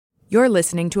You're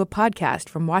listening to a podcast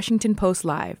from Washington Post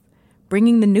Live,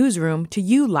 bringing the newsroom to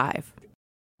you live.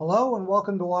 Hello and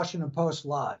welcome to Washington Post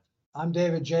Live. I'm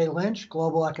David J. Lynch,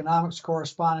 global economics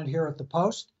correspondent here at the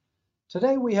Post.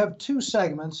 Today we have two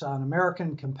segments on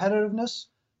American competitiveness,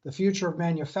 the future of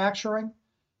manufacturing,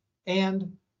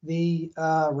 and the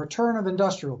return of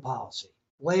industrial policy.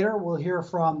 Later we'll hear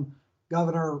from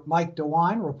Governor Mike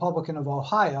DeWine, Republican of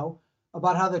Ohio,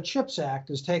 about how the CHIPS Act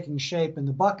is taking shape in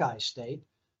the Buckeye State.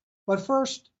 But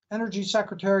first, Energy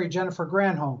Secretary Jennifer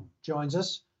Granholm joins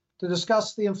us to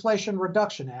discuss the Inflation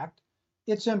Reduction Act,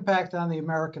 its impact on the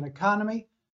American economy,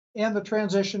 and the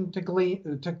transition to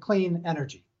clean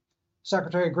energy.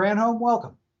 Secretary Granholm,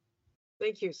 welcome.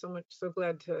 Thank you so much. So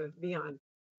glad to be on.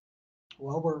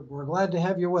 Well, we're glad to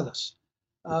have you with us.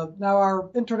 Now, our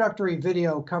introductory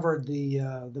video covered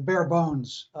the bare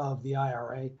bones of the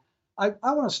IRA. I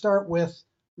want to start with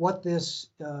what this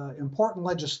important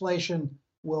legislation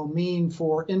will mean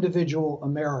for individual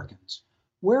Americans.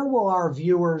 Where will our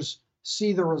viewers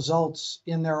see the results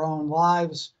in their own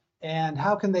lives, and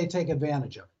how can they take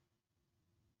advantage of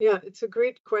it? Yeah, it's a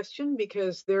great question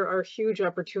because there are huge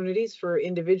opportunities for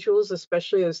individuals,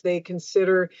 especially as they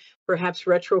consider perhaps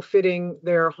retrofitting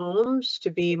their homes to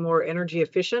be more energy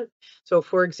efficient. So,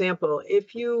 for example,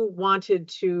 if you wanted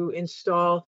to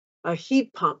install a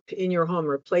heat pump in your home,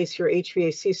 replace your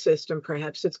HVAC system,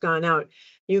 perhaps it's gone out,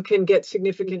 you can get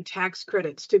significant tax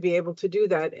credits to be able to do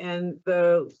that. And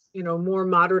the more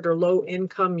moderate or low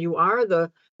income you are,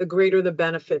 the greater the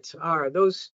benefits are.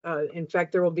 Those, in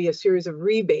fact, there will be a series of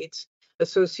rebates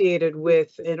associated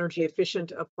with energy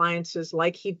efficient appliances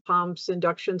like heat pumps,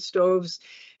 induction stoves,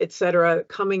 et cetera,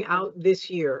 coming out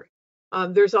this year.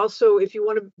 There's also, if you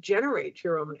want to generate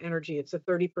your own energy, it's a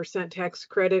 30% tax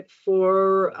credit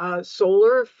for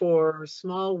solar, for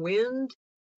small wind.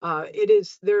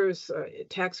 There's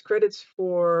tax credits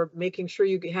for making sure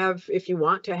you have, if you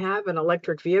want to have an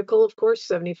electric vehicle, of course,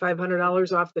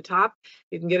 $7,500 off the top.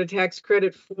 You can get a tax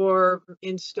credit for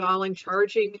installing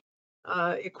charging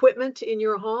equipment in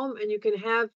your home, and you can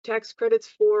have tax credits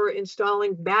for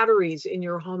installing batteries in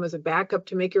your home as a backup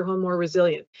to make your home more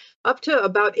resilient. Up to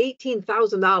about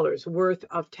 $18,000 worth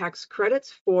of tax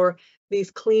credits for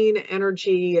these clean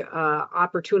energy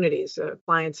opportunities,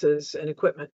 appliances and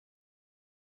equipment.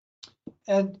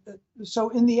 And so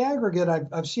in the aggregate,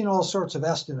 I've seen all sorts of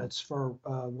estimates for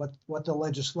what the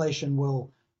legislation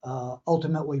will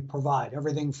ultimately provide,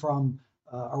 everything from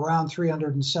around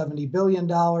 $370 billion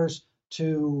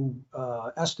to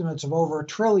estimates of over $1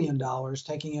 trillion,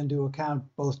 taking into account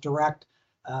both direct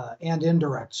and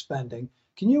indirect spending.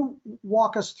 Can you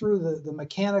walk us through the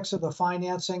mechanics of the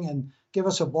financing and give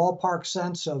us a ballpark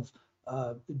sense of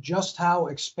just how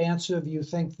expansive you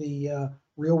think the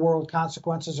real world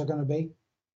consequences are going to be?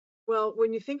 Well,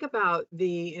 when you think about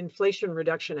the Inflation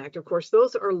Reduction Act, of course,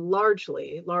 those are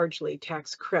largely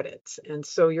tax credits. And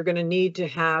so you're going to need to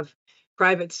have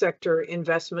private sector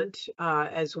investment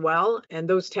as well. And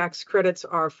those tax credits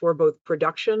are for both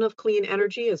production of clean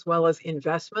energy as well as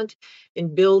investment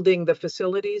in building the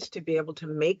facilities to be able to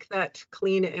make that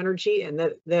clean energy. And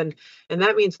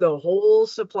that means the whole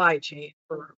supply chain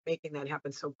for making that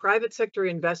happen. So private sector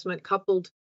investment coupled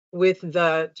with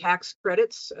the tax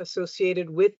credits associated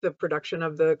with the production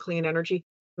of the clean energy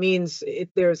means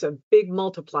there's a big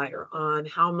multiplier on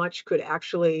how much could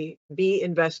actually be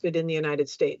invested in the United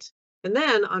States. And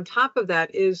then on top of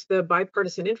that is the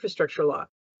bipartisan infrastructure law.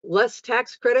 Less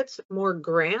tax credits, more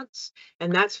grants,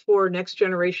 and that's for next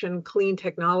generation clean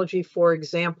technology, for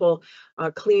example,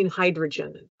 clean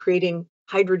hydrogen, creating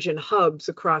hydrogen hubs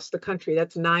across the country.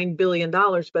 That's $9 billion,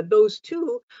 but those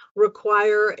two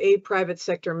require a private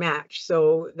sector match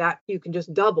so that you can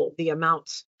just double the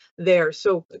amounts there.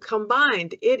 So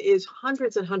combined, it is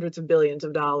hundreds and hundreds of billions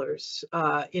of dollars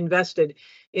invested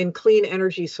in clean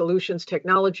energy solutions,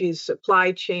 technologies,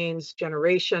 supply chains,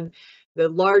 generation, the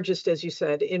largest, as you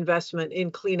said, investment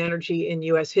in clean energy in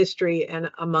U.S. history and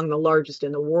among the largest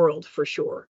in the world for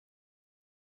sure.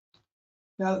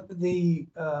 Now, the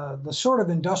sort of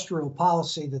industrial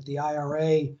policy that the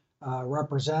IRA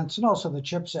represents, and also the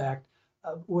CHIPS Act,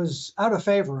 was out of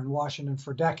favor in Washington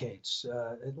for decades,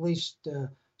 at least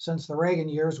since the Reagan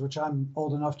years, which I'm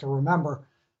old enough to remember.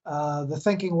 The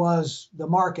thinking was the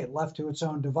market, left to its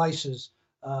own devices,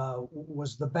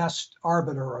 was the best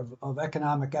arbiter of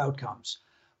economic outcomes.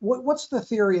 What's the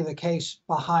theory of the case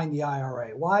behind the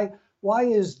IRA? Why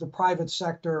is the private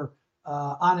sector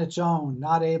on its own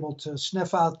not able to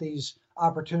sniff out these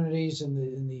opportunities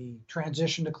in the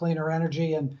transition to cleaner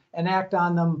energy and act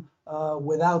on them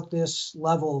without this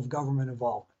level of government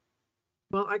involvement?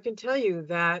 Well, I can tell you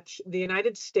that the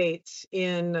United States,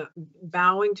 in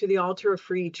bowing to the altar of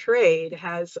free trade,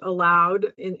 has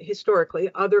allowed, historically,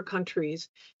 other countries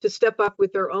to step up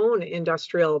with their own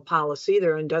industrial policy,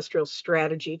 their industrial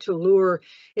strategy to lure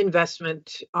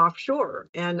investment offshore.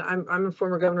 And I'm a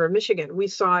former governor of Michigan. We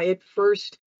saw it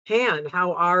firsthand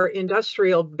how our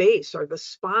industrial base, or the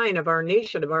spine of our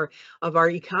nation, of our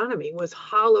economy, was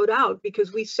hollowed out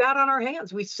because we sat on our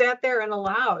hands. We sat there and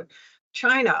allowed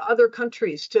China, other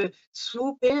countries to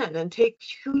swoop in and take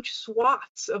huge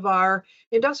swaths of our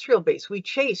industrial base. We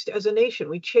chased, as a nation,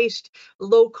 we chased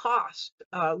low cost,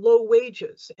 low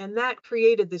wages, and that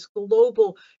created this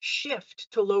global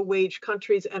shift to low wage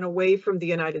countries and away from the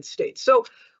United States. So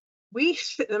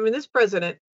this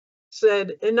president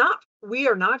said, enough. We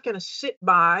are not going to sit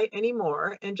by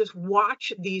anymore and just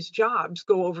watch these jobs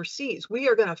go overseas. We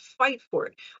are going to fight for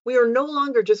it. We are no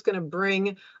longer just going to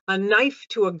bring a knife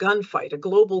to a gunfight, a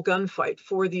global gunfight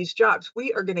for these jobs.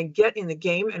 We are going to get in the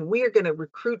game, and we are going to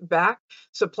recruit back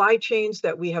supply chains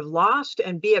that we have lost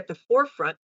and be at the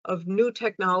forefront of new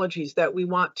technologies that we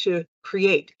want to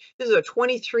create. This is a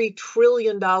 $23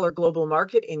 trillion global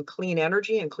market in clean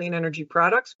energy and clean energy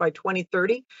products by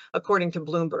 2030, according to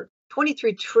Bloomberg.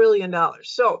 $23 trillion.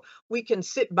 So we can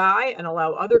sit by and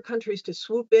allow other countries to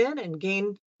swoop in and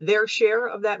gain their share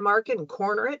of that market and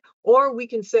corner it, or we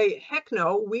can say, heck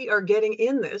no, we are getting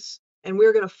in this and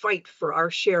we're going to fight for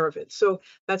our share of it. So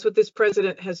that's what this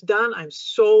president has done. I'm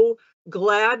so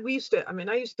glad. I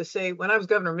used to say when I was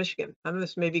governor of Michigan,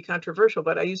 this may be controversial,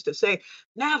 but I used to say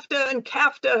NAFTA and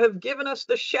CAFTA have given us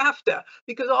the shafta,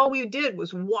 because all we did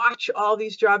was watch all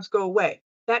these jobs go away.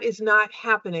 That is not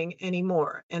happening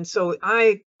anymore. And so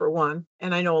I, for one,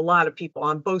 and I know a lot of people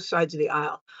on both sides of the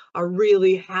aisle, are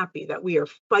really happy that we are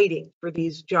fighting for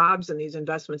these jobs and these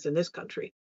investments in this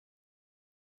country.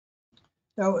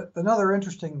 Now, another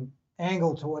interesting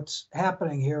angle to what's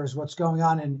happening here is what's going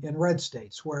on in red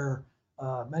states, where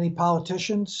many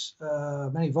politicians,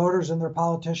 many voters and their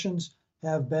politicians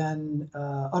have been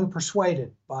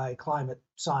unpersuaded by climate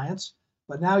science.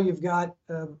 But now you've got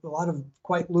a lot of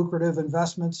quite lucrative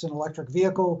investments in electric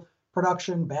vehicle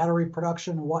production, battery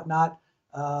production, and whatnot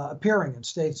appearing in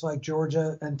states like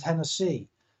Georgia and Tennessee.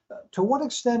 To what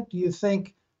extent do you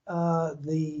think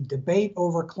the debate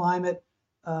over climate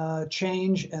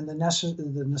change and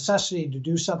the necessity to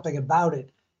do something about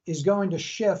it is going to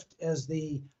shift as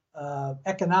the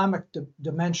economic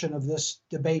dimension of this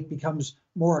debate becomes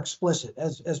more explicit,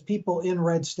 as people in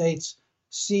red states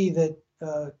see that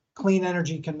clean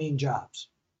energy can mean jobs?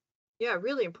 Yeah,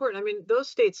 really important. Those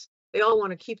states, they all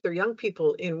want to keep their young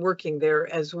people in working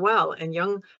there as well. And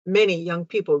many young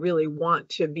people really want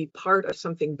to be part of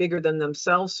something bigger than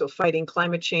themselves. So fighting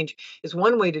climate change is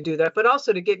one way to do that, but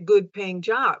also to get good paying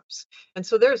jobs. And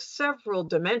so there's several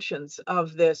dimensions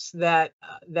of this that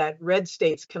red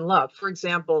states can love. For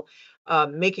example,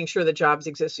 making sure that jobs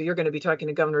exist. So you're going to be talking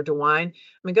to Governor DeWine.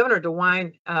 Governor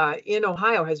DeWine in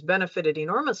Ohio has benefited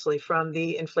enormously from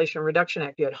the Inflation Reduction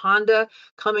Act. You had Honda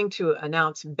coming to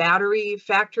announce battery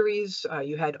factories.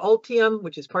 You had Ultium,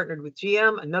 which is partnered with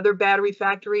GM, another battery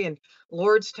factory in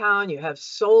Lordstown. You have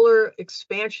solar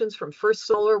expansions from First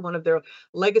Solar, one of their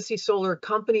legacy solar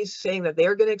companies, saying that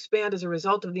they're going to expand as a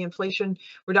result of the Inflation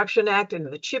Reduction Act, and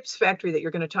the chips factory that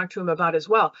you're going to talk to him about as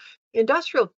well.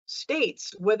 Industrial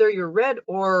states, whether you're red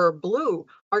or blue,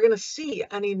 are going to see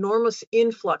an enormous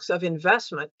influx of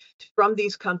investment from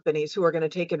these companies who are going to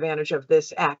take advantage of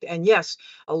this act. And yes,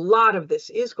 a lot of this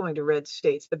is going to red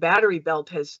states. The battery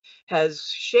belt has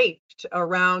shaped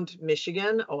around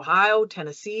Michigan, Ohio,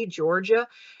 Tennessee, Georgia,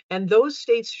 and those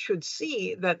states should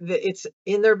see that it's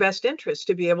in their best interest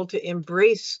to be able to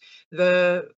embrace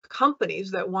the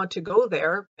companies that want to go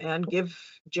there and give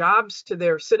jobs to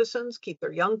their citizens, keep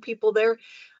their young people there.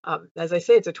 As I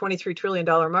say, it's a $23 trillion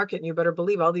market, and you better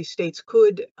believe all these states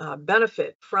could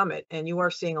benefit from it. And you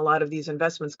are seeing a lot of these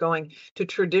investments going to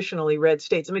traditionally red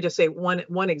states. Let me just say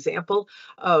one example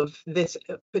of this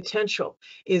potential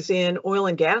is in oil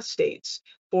and gas states.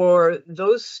 For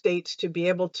those states to be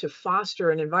able to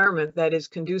foster an environment that is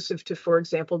conducive to, for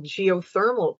example,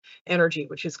 geothermal energy,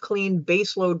 which is clean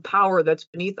baseload power that's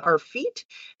beneath our feet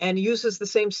and uses the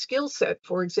same skill set,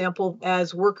 for example,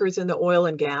 as workers in the oil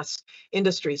and gas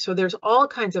industry. So there's all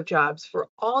kinds of jobs for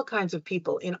all kinds of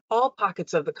people in all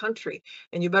pockets of the country.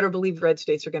 And you better believe red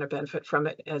states are going to benefit from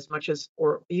it as much as,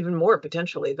 or even more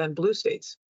potentially, than blue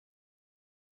states.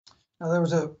 Now, there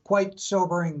was a quite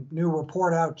sobering new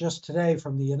report out just today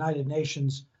from the United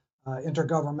Nations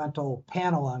Intergovernmental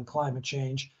Panel on Climate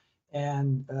Change.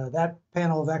 And that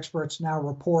panel of experts now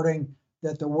reporting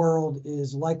that the world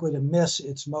is likely to miss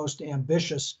its most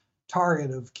ambitious target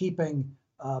of keeping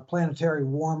planetary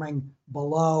warming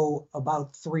below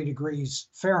about 3 degrees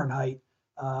Fahrenheit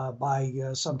by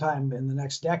sometime in the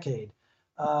next decade.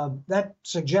 That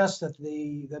suggests that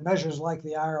the measures like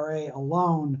the IRA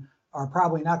alone are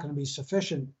probably not going to be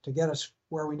sufficient to get us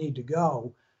where we need to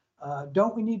go.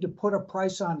 Don't we need to put a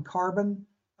price on carbon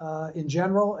in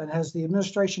general? And has the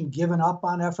administration given up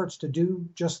on efforts to do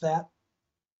just that?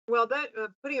 Well, that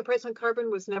putting a price on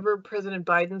carbon was never President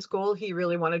Biden's goal. He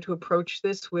really wanted to approach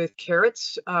this with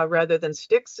carrots rather than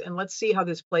sticks. And let's see how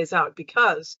this plays out,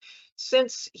 because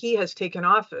since he has taken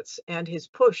office and his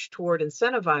push toward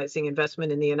incentivizing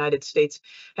investment in the United States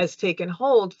has taken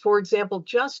hold, for example,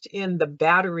 just in the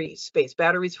battery space,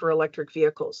 batteries for electric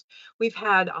vehicles, we've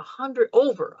had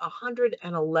over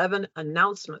 111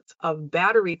 announcements of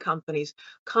battery companies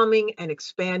coming and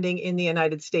expanding in the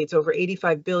United States, over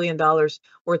 $85 billion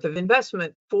worth of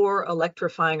investment for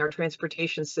electrifying our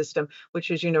transportation system,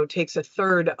 which, as you know, puts the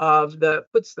third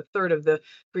of the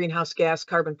greenhouse gas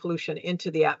carbon pollution into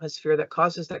the atmosphere that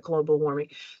causes that global warming.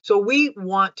 So we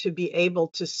want to be able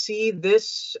to see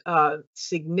this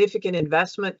significant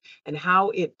investment and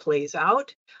how it plays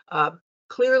out.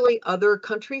 Clearly, other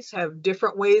countries have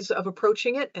different ways of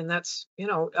approaching it, and that's,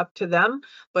 up to them.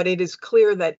 But it is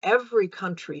clear that every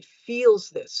country feels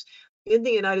this. In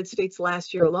the United States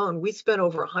last year alone, we spent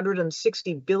over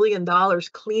 $160 billion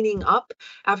cleaning up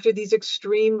after these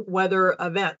extreme weather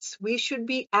events. We should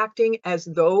be acting as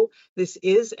though this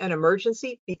is an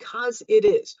emergency, because it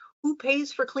is. Who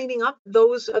pays for cleaning up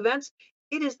those events?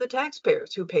 It is the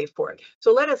taxpayers who pay for it.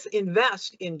 So let us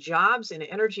invest in jobs, in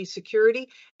energy security,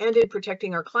 and in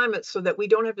protecting our climate so that we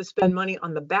don't have to spend money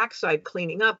on the backside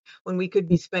cleaning up when we could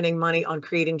be spending money on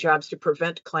creating jobs to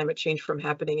prevent climate change from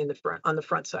happening on the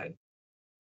front side.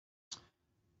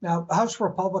 Now, House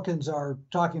Republicans are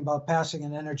talking about passing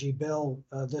an energy bill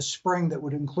this spring that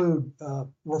would include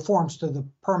reforms to the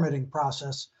permitting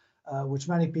process, which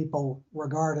many people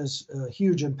regard as a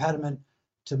huge impediment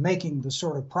to making the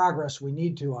sort of progress we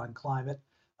need to on climate.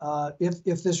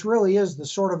 If this really is the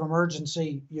sort of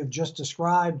emergency you've just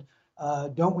described,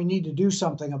 don't we need to do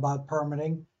something about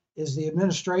permitting? Is the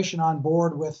administration on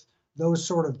board with those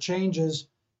sort of changes?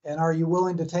 And are you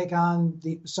willing to take on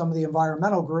some of the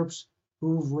environmental groups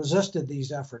who've resisted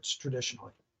these efforts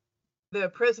traditionally? The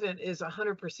president is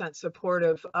 100%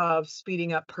 supportive of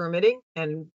speeding up permitting,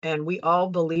 and we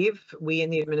in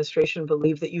the administration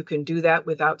believe that you can do that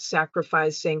without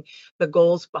sacrificing the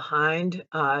goals behind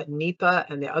NEPA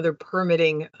and the other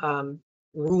permitting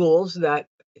rules that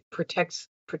protect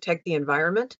the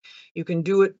environment. You can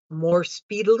do it more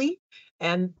speedily,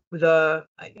 and I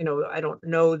don't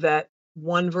know that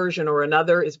one version or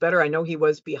another is better. I know he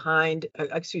was behind,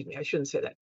 excuse me, I shouldn't say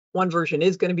that. One version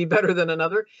is going to be better than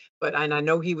another, and I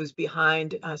know he was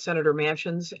behind Senator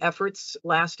Manchin's efforts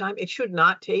last time. It should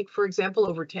not take, for example,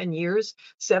 over 10 years,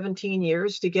 17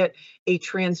 years to get a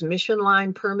transmission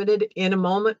line permitted in a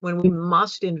moment when we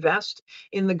must invest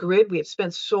in the grid. We have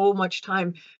spent so much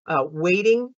time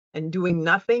waiting and doing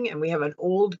nothing, and we have an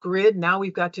old grid. Now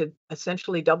we've got to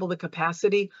essentially double the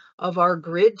capacity of our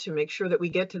grid to make sure that we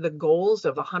get to the goals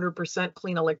of 100%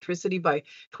 clean electricity by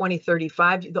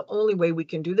 2035. The only way we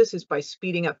can do this is by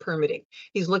speeding up permitting.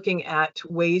 He's looking at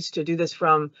ways to do this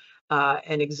from the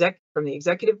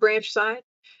executive branch side,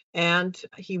 and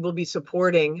he will be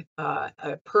supporting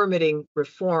a permitting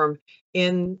reform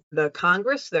in the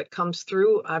Congress that comes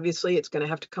through. Obviously, it's going to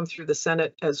have to come through the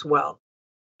Senate as well.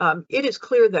 It is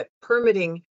clear that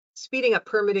speeding up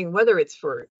permitting, whether it's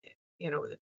for,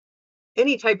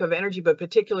 any type of energy, but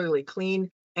particularly clean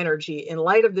energy, in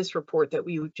light of this report that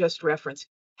we just referenced,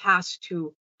 has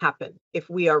to happen if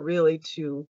we are really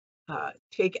to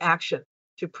take action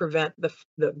to prevent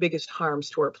the biggest harms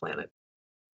to our planet.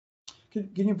 Can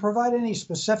you provide any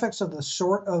specifics of the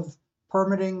sort of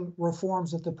permitting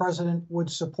reforms that the president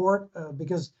would support?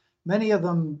 Because many of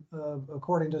them,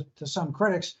 according to some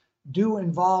critics, do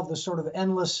involve the sort of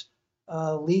endless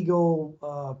legal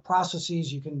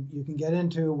processes you can get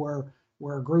into,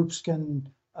 where groups can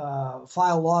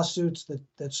file lawsuits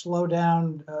that slow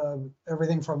down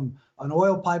everything from an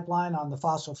oil pipeline on the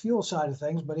fossil fuel side of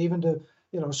things, but even to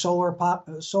solar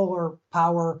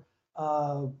power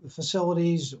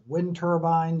facilities, wind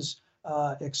turbines,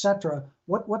 etc.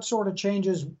 What sort of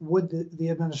changes would the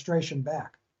administration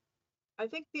back? I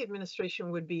think the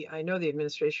administration would be, I know the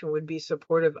administration would be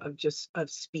supportive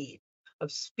of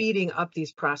speeding up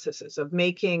these processes, of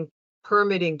making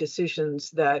permitting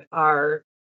decisions that are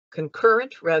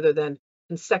concurrent rather than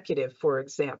consecutive, for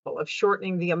example, of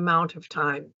shortening the amount of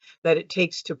time that it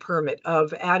takes to permit,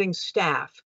 of adding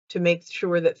staff to make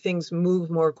sure that things move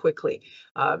more quickly.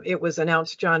 It was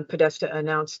announced, John Podesta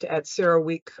announced at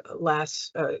CERAWeek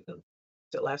last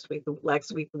week,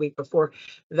 the week before,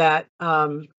 that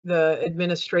the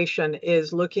administration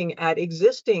is looking at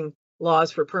existing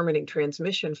laws for permitting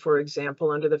transmission, for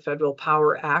example, under the Federal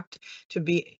Power Act, to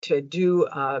do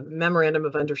a memorandum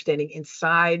of understanding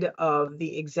inside of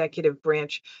the executive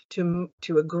branch to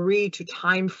agree to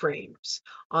timeframes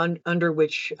under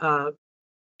which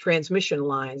transmission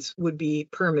lines would be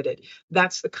permitted.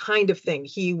 That's the kind of thing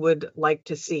he would like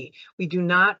to see. We do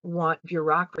not want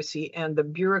bureaucracy and the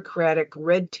bureaucratic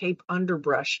red tape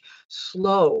underbrush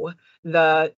slow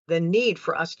the need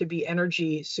for us to be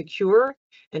energy secure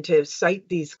and to cite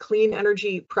these clean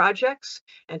energy projects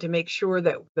and to make sure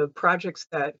that the projects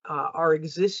that are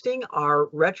existing are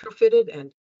retrofitted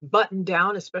and buttoned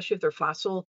down, especially if they're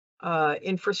fossil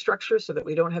infrastructure, so that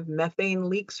we don't have methane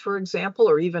leaks, for example,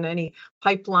 or even any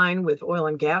pipeline with oil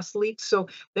and gas leaks. So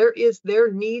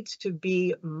there needs to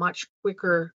be much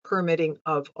quicker permitting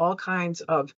of all kinds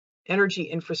of energy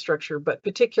infrastructure, but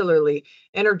particularly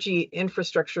energy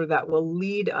infrastructure that will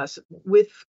lead us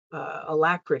with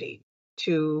alacrity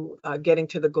to getting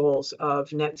to the goals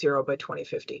of net zero by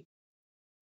 2050.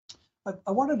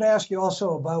 I wanted to ask you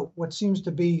also about what seems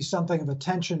to be something of a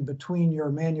tension between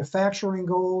your manufacturing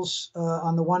goals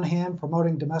on the one hand,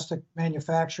 promoting domestic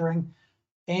manufacturing,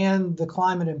 and the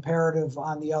climate imperative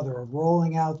on the other, of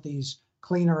rolling out these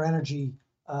cleaner energy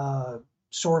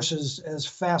sources as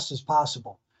fast as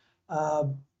possible.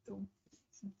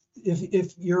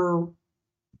 If you're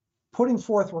putting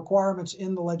forth requirements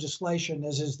in the legislation,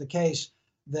 as is the case,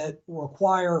 that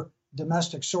require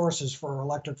domestic sources for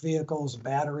electric vehicles,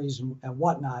 batteries, and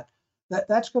whatnot,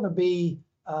 that's going to be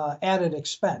added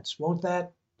expense. Won't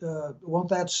that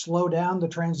slow down the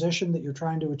transition that you're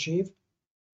trying to achieve?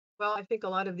 Well, I think a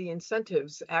lot of the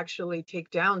incentives actually take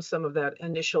down some of that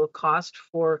initial cost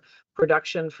for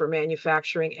production, for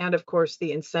manufacturing, and of course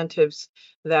the incentives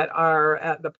that are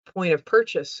at the point of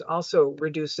purchase also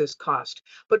reduces cost.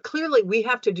 But clearly we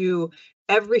have to do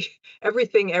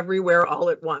everything everywhere all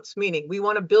at once, meaning we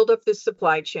want to build up this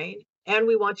supply chain and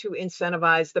we want to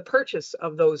incentivize the purchase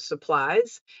of those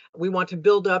supplies. We want to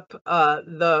build up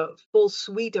the full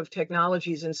suite of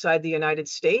technologies inside the United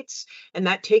States, and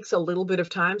that takes a little bit of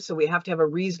time, so we have to have a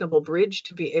reasonable bridge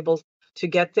to be able to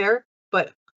get there.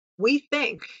 But we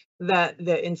think that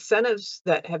the incentives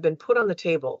that have been put on the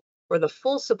table for the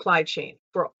full supply chain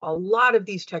for a lot of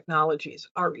these technologies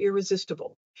are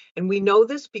irresistible. And we know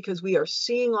this because we are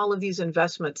seeing all of these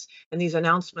investments and these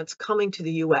announcements coming to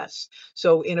the US.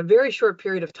 So in a very short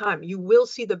period of time, you will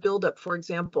see the buildup, for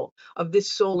example, of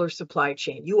this solar supply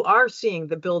chain. You are seeing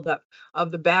the buildup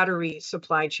of the battery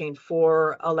supply chain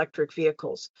for electric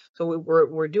vehicles. So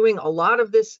we're doing a lot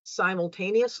of this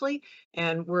simultaneously,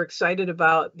 and we're excited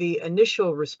about the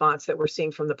initial response that we're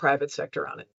seeing from the private sector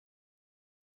on it.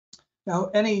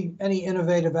 Now, any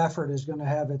innovative effort is going to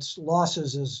have its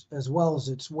losses as well as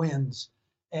its wins.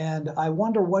 And I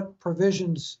wonder what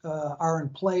provisions are in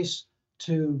place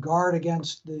to guard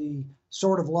against the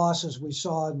sort of losses we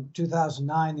saw in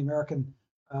 2009, the American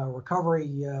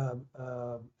Recovery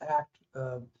Act,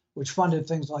 which funded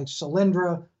things like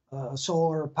Solyndra, a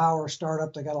solar power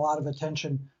startup that got a lot of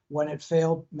attention when it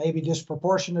failed, maybe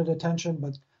disproportionate attention,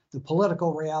 but the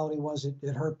political reality was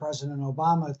it hurt President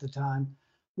Obama at the time.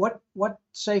 What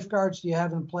safeguards do you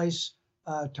have in place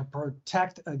to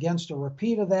protect against a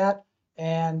repeat of that?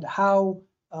 And how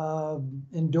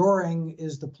enduring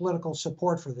is the political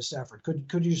support for this effort?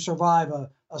 Could you survive a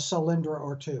Solyndra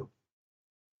or two?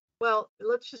 Well,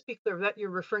 let's just be clear that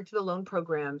you're referring to the Loan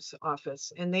Programs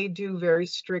Office, and they do very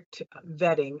strict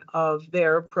vetting of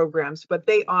their programs, but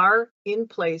they are in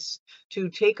place to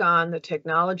take on the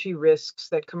technology risks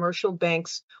that commercial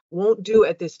banks won't do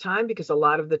at this time, because a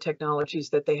lot of the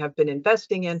technologies that they have been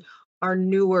investing in are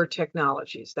newer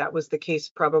technologies. That was the case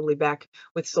probably back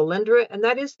with Solyndra, and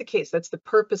that is the case. That's the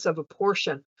purpose of a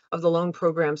portion of the Loan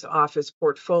Programs Office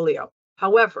portfolio.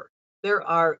 However, there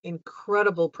are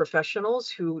incredible professionals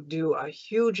who do a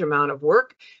huge amount of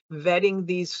work vetting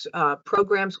these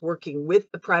programs, working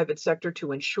with the private sector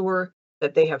to ensure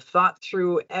that they have thought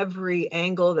through every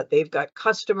angle, that they've got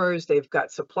customers, they've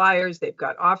got suppliers, they've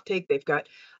got offtake, they've got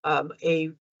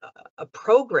a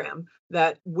program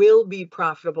that will be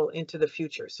profitable into the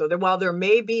future. So while there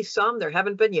may be some, there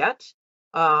haven't been yet,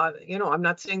 I'm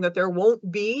not saying that there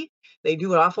won't be. They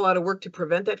do an awful lot of work to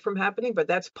prevent that from happening, but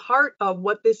that's part of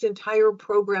what this entire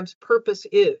program's purpose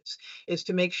is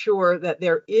to make sure that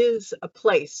there is a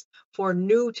place for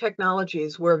new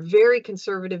technologies where very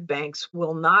conservative banks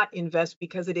will not invest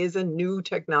because it is a new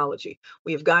technology.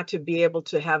 We've got to be able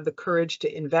to have the courage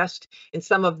to invest in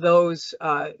some of those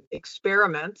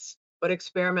experiments, but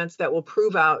experiments that will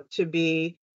prove out to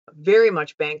be very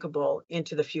much bankable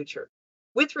into the future.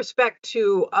 With respect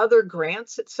to other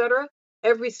grants, et cetera,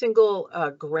 every single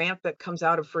grant that comes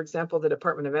out of, for example, the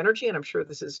Department of Energy, and I'm sure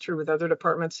this is true with other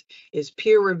departments, is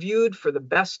peer reviewed for the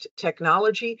best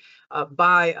technology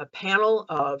by a panel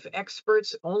of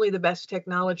experts. Only the best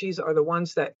technologies are the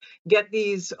ones that get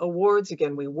these awards.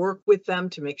 Again, we work with them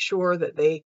to make sure that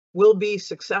they will be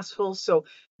successful. So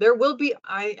there will be,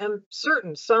 I am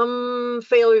certain, some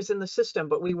failures in the system,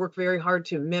 but we work very hard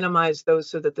to minimize those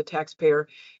so that the taxpayer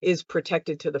is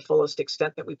protected to the fullest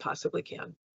extent that we possibly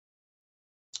can.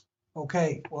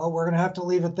 Okay, well, we're going to have to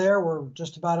leave it there. We're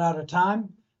just about out of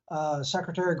time.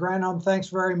 Secretary Granholm, thanks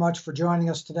very much for joining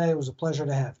us today. It was a pleasure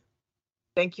to have you.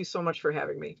 Thank you so much for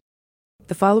having me.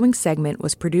 The following segment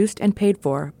was produced and paid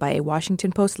for by a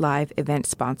Washington Post Live event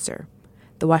sponsor.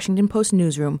 The Washington Post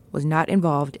newsroom was not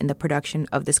involved in the production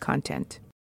of this content.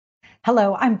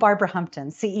 Hello, I'm Barbara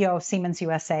Humpton, CEO of Siemens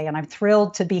USA, and I'm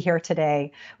thrilled to be here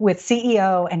today with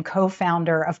CEO and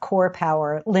co-founder of Core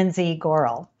Power, Lindsay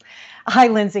Gorel. Hi,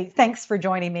 Lindsay. Thanks for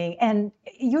joining me. And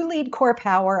you lead Core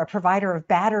Power, a provider of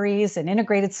batteries and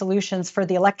integrated solutions for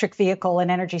the electric vehicle and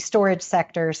energy storage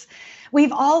sectors.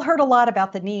 We've all heard a lot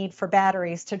about the need for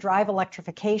batteries to drive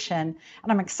electrification,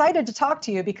 and I'm excited to talk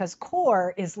to you because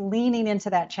Core is leaning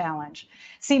into that challenge.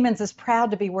 Siemens is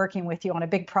proud to be working with you on a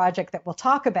big project that we'll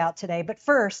talk about today, but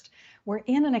first, we're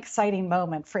in an exciting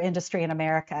moment for industry in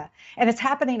America, and it's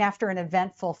happening after an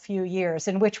eventful few years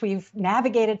in which we've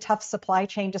navigated tough supply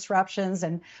chain disruptions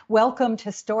and welcomed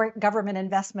historic government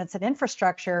investments in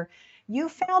infrastructure. You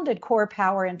founded Core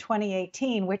Power in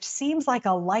 2018, which seems like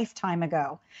a lifetime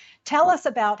ago. Tell us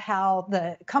about how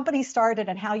the company started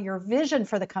and how your vision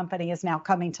for the company is now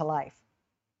coming to life.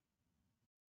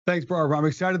 Thanks, Barbara. I'm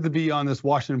excited to be on this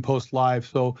Washington Post Live.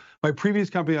 So my previous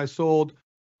company I sold,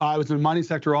 I was in the mining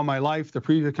sector all my life. The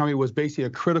previous company was basically a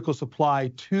critical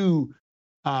supply to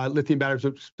lithium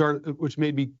batteries, which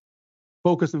made me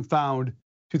focus and found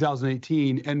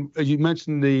 2018. And as you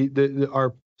mentioned,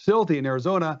 our facility in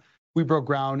Arizona, we broke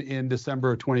ground in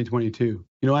December of 2022.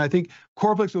 And I think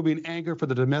Corplex will be an anchor for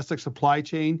the domestic supply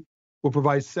chain, will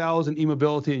provide cells and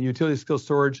e-mobility and utility scale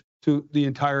storage to the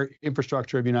entire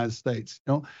infrastructure of the United States.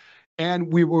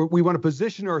 And we want to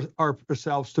position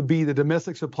ourselves to be the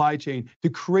domestic supply chain, to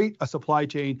create a supply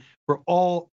chain for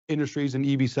all industries in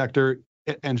EV sector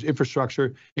and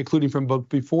infrastructure, including from both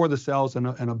before the cells and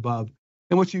above.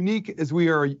 And what's unique is we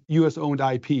are a U.S.-owned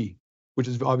IP, which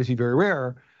is obviously very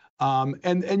rare.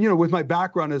 And with my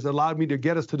background, has allowed me to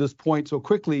get us to this point so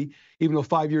quickly, even though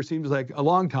 5 years seems like a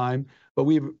long time, but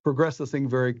we've progressed this thing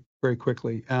very, very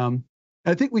quickly.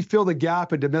 I think we fill the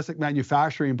gap in domestic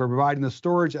manufacturing by providing the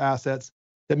storage assets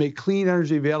that make clean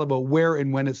energy available where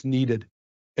and when it's needed.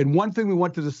 And one thing we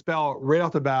want to dispel right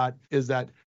off the bat is that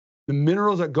the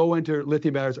minerals that go into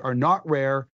lithium batteries are not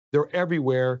rare, they're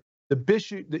everywhere.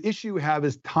 The issue we have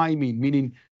is timing,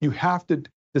 meaning you have to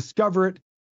discover it,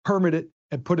 permit it,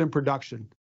 and put in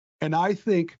production. And I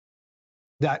think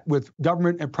that with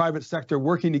government and private sector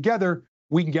working together,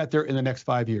 we can get there in the next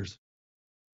 5 years.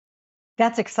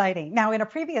 That's exciting. Now, in a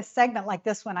previous segment like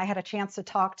this one, I had a chance to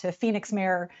talk to Phoenix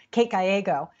Mayor Kate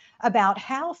Gallego about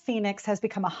how Phoenix has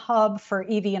become a hub for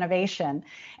EV innovation.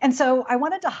 And so I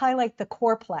wanted to highlight the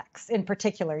Coreplex in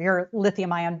particular, your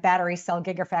lithium-ion battery cell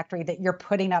gigafactory that you're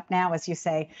putting up now, as you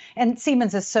say. And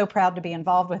Siemens is so proud to be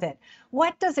involved with it.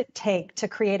 What does it take to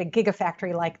create a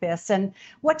gigafactory like this? And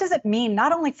what does it mean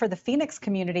not only for the Phoenix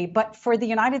community, but for the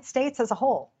United States as a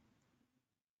whole?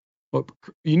 Well,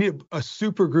 you need a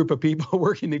super group of people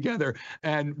working together.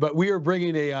 But we are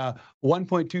bringing a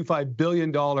 $1.25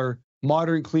 billion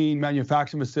modern, clean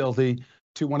manufacturing facility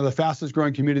to one of the fastest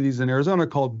growing communities in Arizona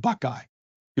called Buckeye.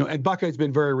 And Buckeye's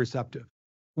been very receptive.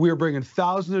 We are bringing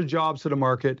thousands of jobs to the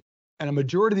market, and a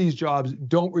majority of these jobs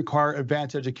don't require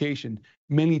advanced education,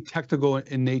 mainly technical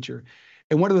in nature.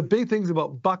 And one of the big things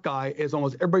about Buckeye is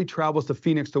almost everybody travels to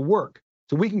Phoenix to work.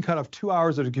 So we can cut off 2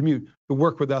 hours of the commute to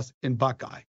work with us in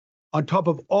Buckeye. On top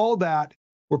of all that,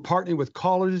 we're partnering with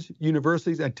colleges,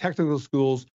 universities, and technical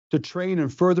schools to train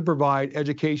and further provide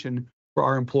education for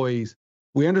our employees.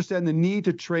 We understand the need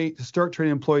to start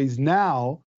training employees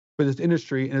now for this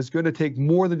industry, and it's going to take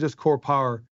more than just Core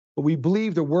Power. But we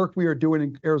believe the work we are doing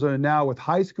in Arizona now with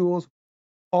high schools,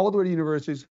 all the way to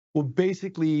universities will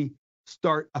basically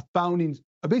start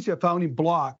basically a founding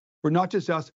block for not just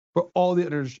us, but all the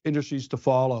other industries to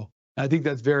follow. And I think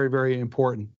that's very, very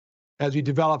important as we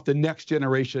develop the next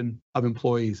generation of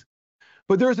employees.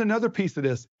 But there's another piece of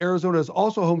this. Arizona is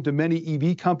also home to many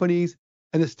EV companies,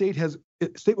 and the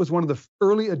state was one of the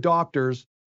early adopters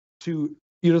to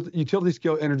utility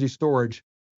scale energy storage,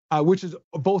 which is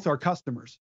both our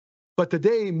customers. But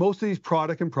today, most of these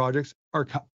products and projects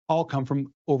all come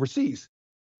from overseas.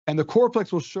 And the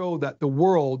Coreplex will show that the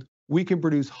world, we can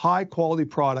produce high quality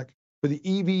product for the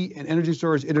EV and energy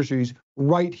storage industries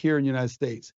right here in the United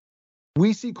States.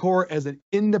 We see Core as an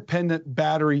independent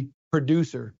battery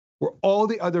producer, where all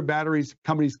the other batteries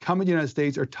companies come in the United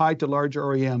States are tied to larger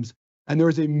OEMs. And there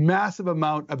is a massive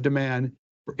amount of demand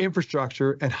for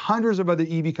infrastructure and hundreds of other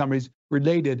EV companies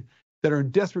related that are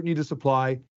in desperate need of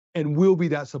supply and will be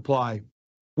that supply.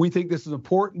 We think this is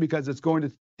important because it's going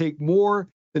to take more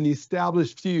than the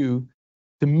established few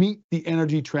to meet the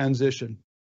energy transition.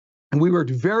 And we worked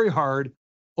very hard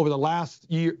over the last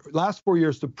 4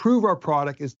 years to prove our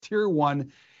product is tier 1,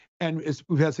 and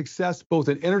we've had success both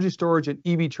in energy storage and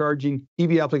EV charging,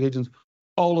 EV applications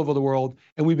all over the world.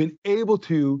 And we've been able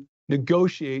to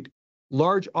negotiate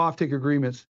large offtake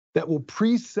agreements that will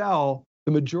pre-sell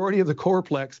the majority of the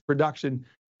Coreplex production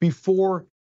before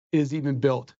it is even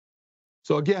built.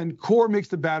 So again, Core makes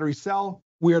the battery cell.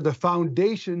 We are the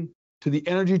foundation to the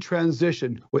energy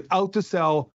transition. Without the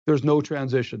cell, there's no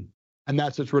transition. And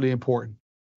that's what's really important.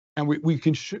 And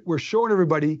we're showing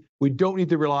everybody we don't need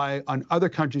to rely on other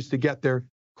countries to get there.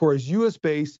 Core is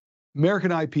US-based,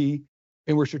 American IP,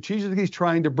 and we're strategically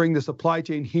trying to bring the supply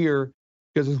chain here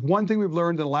because there's one thing we've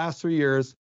learned in the last 3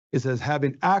 years is that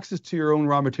having access to your own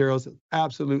raw materials is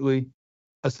absolutely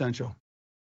essential.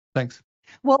 Thanks.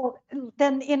 Well,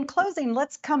 then in closing,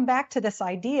 let's come back to this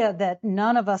idea that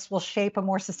none of us will shape a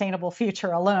more sustainable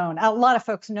future alone. A lot of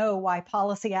folks know why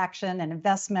policy action and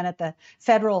investment at the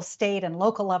federal, state, and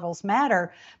local levels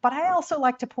matter. But I also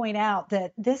like to point out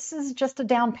that this is just a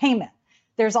down payment.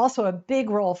 There's also a big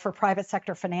role for private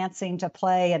sector financing to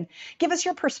play. And give us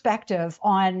your perspective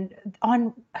on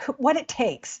what it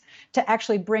takes to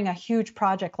actually bring a huge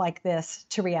project like this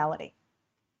to reality.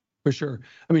 For sure.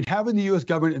 I mean, having the U.S.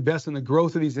 government invest in the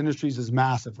growth of these industries is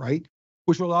massive, right?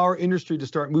 Which will allow our industry to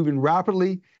start moving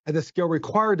rapidly at the scale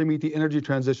required to meet the energy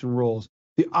transition rules.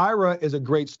 The IRA is a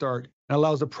great start and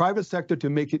allows the private sector to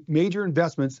make major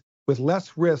investments with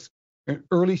less risk in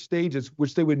early stages,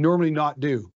 which they would normally not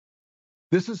do.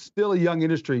 This is still a young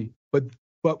industry, but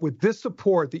with this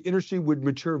support, the industry would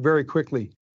mature very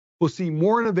quickly. We'll see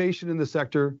more innovation in the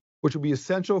sector, which will be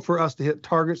essential for us to hit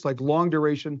targets like long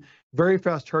duration, very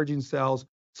fast charging cells,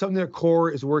 something that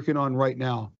Core is working on right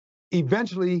now.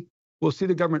 Eventually, we'll see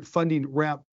the government funding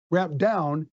ramp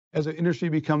down as the industry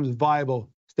becomes viable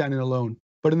standing alone.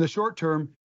 But in the short term,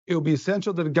 it will be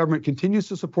essential that the government continues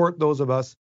to support those of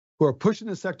us who are pushing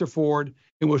the sector forward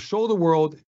and will show the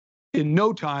world in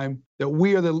no time that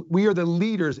we are the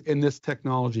leaders in this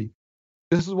technology.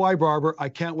 This is why, Barbara, I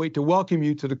can't wait to welcome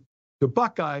you to the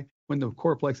Buckeye when the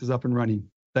Coreplex is up and running.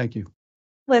 Thank you.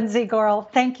 Lyndsey Gorel,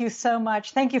 thank you so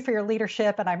much. Thank you for your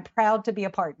leadership, and I'm proud to be a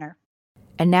partner.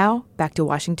 And now, back to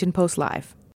Washington Post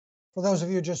Live. For those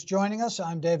of you just joining us,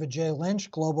 I'm David J.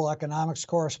 Lynch, Global Economics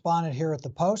Correspondent here at the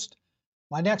Post.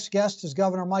 My next guest is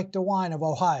Governor Mike DeWine of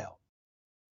Ohio.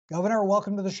 Governor,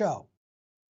 welcome to the show.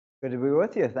 Good to be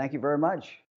with you. Thank you very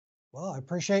much. Well, I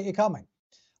appreciate you coming.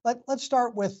 Let's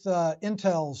start with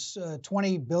Intel's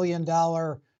 $20 billion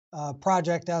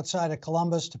project outside of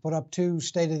Columbus to put up 2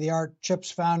 state-of-the-art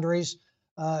chips foundries.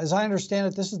 As I understand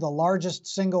it, this is the largest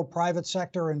single private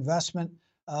sector investment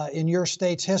in your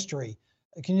state's history.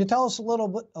 Can you tell us a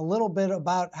little bit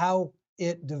about how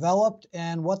it developed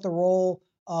and what the role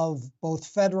of both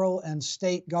federal and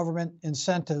state government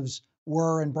incentives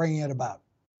were in bringing it about?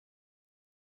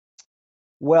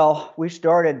 Well, we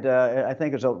started, I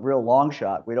think, as a real long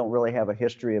shot. We don't really have a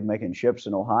history of making chips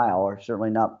in Ohio, or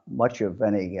certainly not much of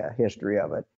any history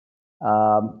of it.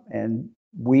 And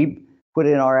we put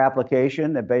in our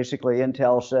application that basically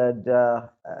Intel said,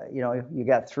 you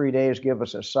got 3 days, give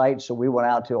us a site. So we went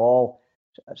out to all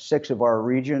 6 of our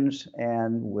regions,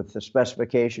 and with the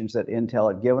specifications that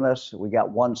Intel had given us, we got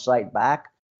 1 site back,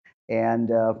 and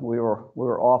we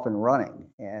were off and running.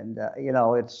 And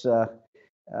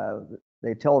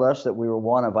they told us that we were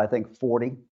one of, I think,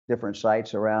 40 different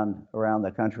sites around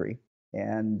the country.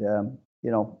 And,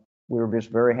 we were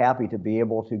just very happy to be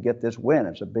able to get this win.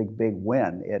 It's a big, big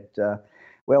win.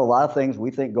 We have a lot of things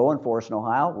we think going for us in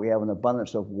Ohio. We have an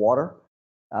abundance of water.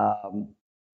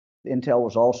 Intel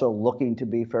was also looking to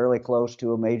be fairly close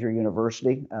to a major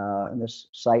university. And this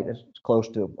site is close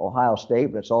to Ohio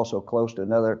State, but it's also close to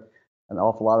an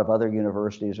awful lot of other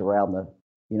universities around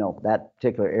that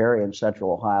particular area in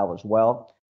central Ohio as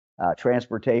well.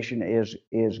 Transportation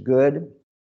is good.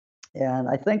 And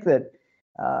I think that,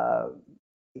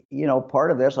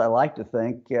 part of this, I like to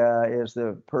think, is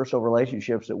the personal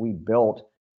relationships that we built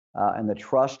and the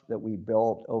trust that we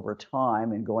built over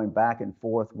time and going back and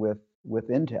forth with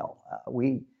Intel.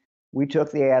 We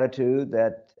took the attitude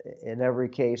that in every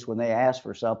case when they asked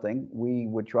for something, we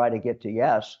would try to get to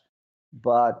yes,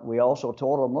 but we also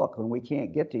told them, look, when we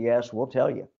can't get to yes, we'll tell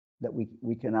you that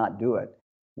we cannot do it.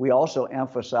 We also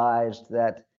emphasized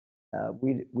that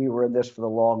we were in this for the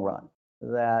long run,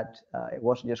 that it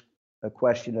wasn't just a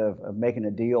question of making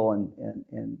a deal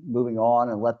and moving on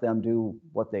and let them do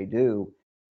what they do.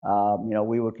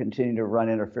 We would continue to run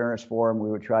interference for them.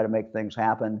 We would try to make things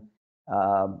happen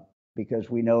because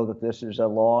we know that this is a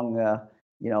long,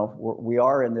 we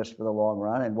are in this for the long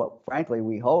run. And what, frankly,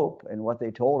 we hope and what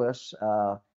they told us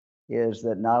is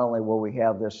that not only will we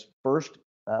have this first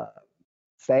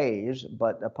phase,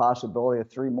 but a possibility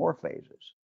of 3 more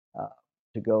phases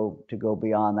to go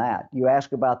beyond that. You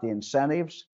ask about the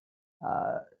incentives.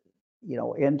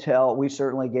 Intel, we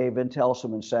certainly gave Intel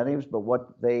some incentives, but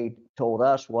what they told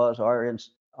us was our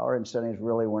incentives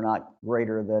really were not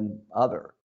greater than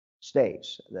other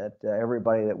states, that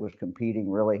everybody that was competing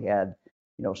really had,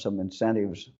 some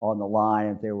incentives on the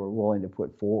line that they were willing to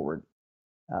put forward.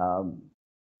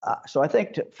 So I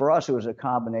think for us, it was a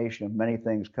combination of many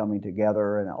things coming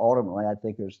together. And ultimately, I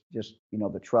think it was just,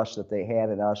 the trust that they had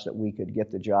in us that we could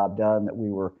get the job done, that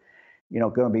we were,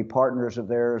 going to be partners of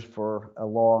theirs for a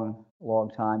long,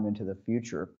 long time into the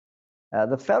future.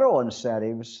 The federal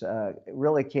incentives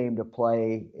really came to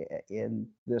play in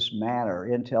this manner.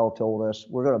 Intel told us,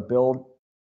 we're going to build,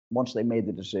 once they made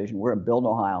the decision, we're going to build in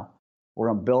Ohio. We're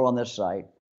going to build on this site.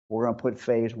 We're going to put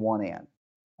phase 1 in.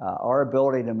 Our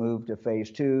ability to move to phase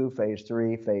 2, phase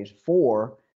 3, phase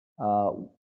 4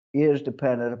 is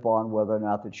dependent upon whether or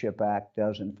not the CHIP Act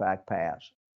does in fact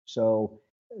pass. So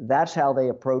that's how they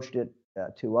approached it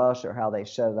to us, or how they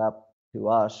set it up to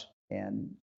us.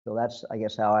 And so that's, I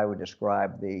guess, how I would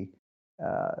describe the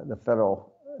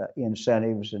federal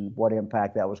incentives and what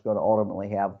impact that was going to ultimately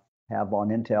have on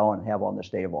Intel and have on the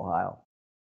state of Ohio.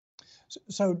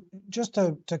 So just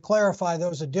to clarify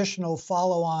those additional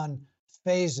follow-on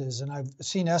phases, and I've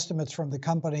seen estimates from the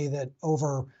company that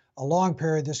over a long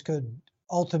period, this could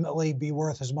ultimately be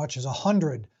worth as much as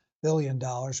 $100 billion,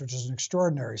 which is an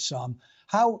extraordinary sum.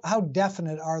 How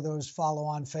definite are those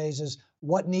follow-on phases?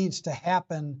 What needs to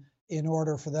happen in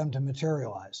order for them to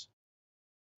materialize?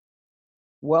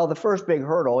 Well, the first big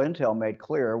hurdle Intel made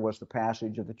clear was the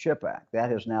passage of the CHIP Act. That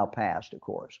has now passed, of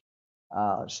course.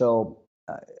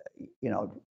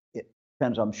 It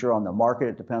depends, I'm sure, on the market.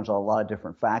 It depends on a lot of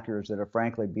different factors that are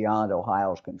frankly beyond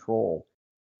Ohio's control.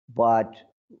 But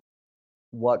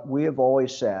what we have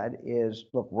always said is,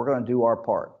 look, we're going to do our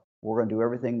part. We're going to do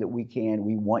everything that we can.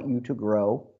 We want you to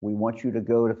grow. We want you to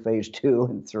go to phase 2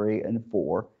 and 3 and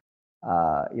 4.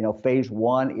 Phase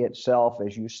 1 itself,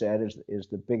 as you said, is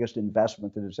the biggest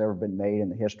investment that has ever been made in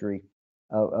the history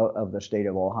of the state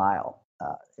of Ohio.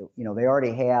 They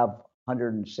already have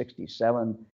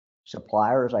 167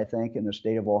 suppliers, I think, in the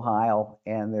state of Ohio,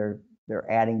 and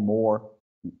they're adding more.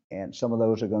 And some of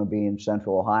those are going to be in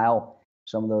central Ohio.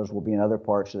 Some of those will be in other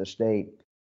parts of the state.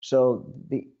 So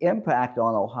the impact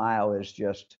on Ohio is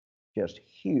just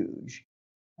huge.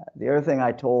 The other thing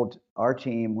I told our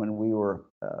team when we were,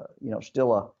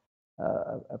 still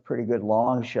a pretty good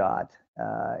long shot,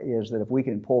 is that if we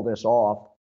can pull this off,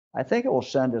 I think it will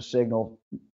send a signal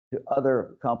to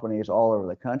other companies all over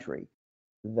the country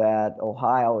that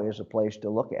Ohio is a place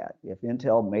to look at. If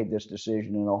Intel made this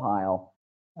decision in Ohio,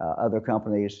 other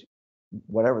companies,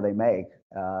 whatever they make,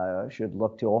 should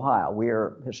look to Ohio. We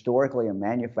are historically a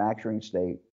manufacturing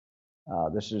state.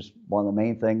 This is one of the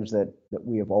main things that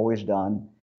we have always done,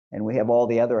 and we have all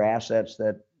the other assets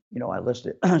that I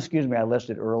listed. I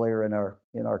listed earlier in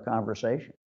our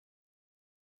conversation.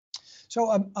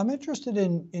 So I'm interested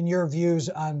in your views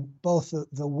on both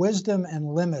the wisdom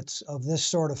and limits of this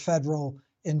sort of federal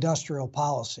industrial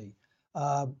policy.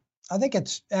 I think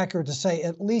it's accurate to say,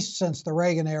 at least since the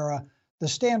Reagan era, the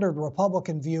standard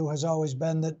Republican view has always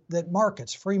been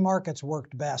that free markets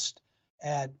worked best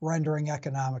at rendering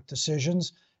economic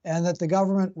decisions, and that the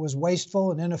government was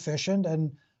wasteful and inefficient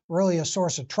and really a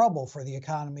source of trouble for the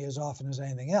economy as often as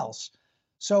anything else.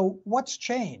 So what's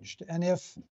changed? And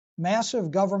if massive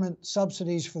government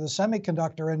subsidies for the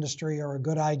semiconductor industry are a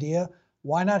good idea,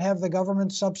 why not have the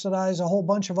government subsidize a whole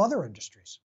bunch of other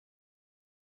industries?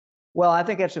 Well, I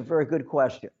think that's a very good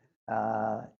question.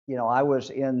 When I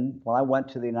went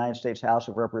to the United States House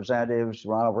of Representatives,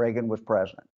 Ronald Reagan was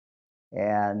president.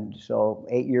 And so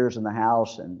 8 years in the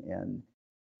House and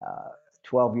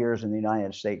 12 years in the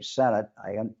United States Senate,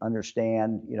 I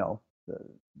understand,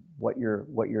 what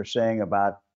you're saying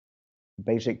about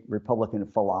basic Republican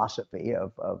philosophy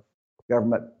of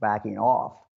government backing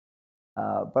off.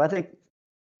 But I think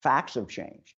facts have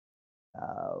changed.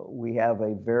 We have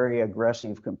a very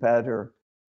aggressive competitor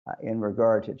in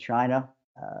regard to China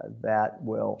that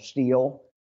will steal.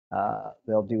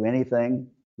 They'll do anything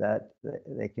that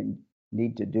they can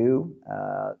need to do.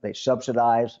 They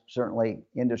subsidize certainly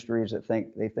industries that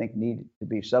they think need to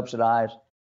be subsidized.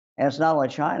 And it's not only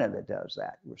China that does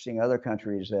that. We're seeing other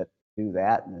countries that do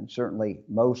that, and certainly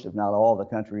most, if not all, the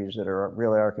countries that are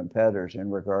really our competitors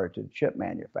in regard to chip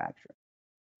manufacturing.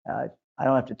 I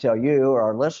don't have to tell you or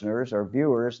our listeners or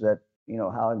viewers that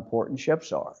how important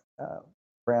chips are.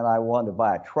 Fran and I wanted to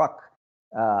buy a truck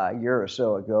a year or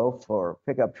so ago for a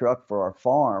pickup truck for our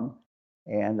farm,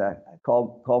 and I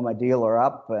called my dealer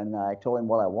up and I told him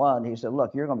what I wanted. He said,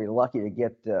 "Look, you're going to be lucky to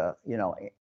get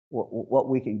what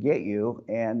we can get you,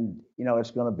 and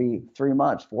it's going to be 3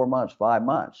 months, 4 months, 5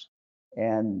 months."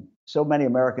 And so many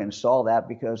Americans saw that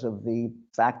because of the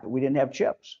fact that we didn't have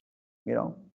chips.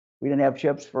 We didn't have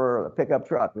chips for a pickup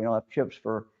truck. We don't have chips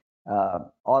for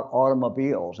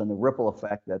automobiles and the ripple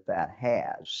effect that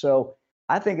has. So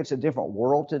I think it's a different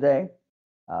world today.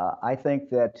 I think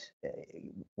that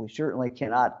we certainly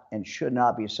cannot and should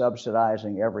not be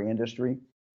subsidizing every industry,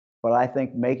 but I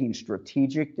think making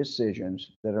strategic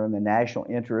decisions that are in the national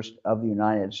interest of the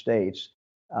United States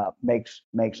makes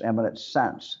eminent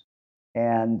sense.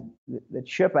 And the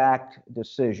CHIP Act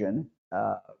decision,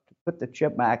 to put the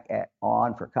CHIP Act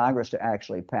on for Congress to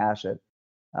actually pass it,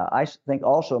 I think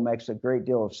also makes a great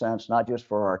deal of sense, not just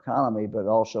for our economy, but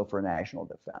also for national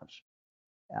defense.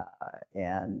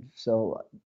 And so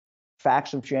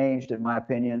facts have changed, in my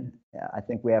opinion. I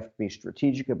think we have to be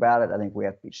strategic about it. I think we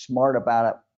have to be smart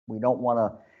about it. We don't want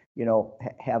to,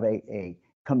 have a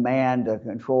command and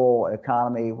control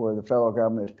economy where the federal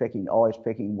government is always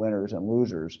picking winners and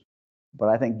losers. But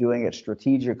I think doing it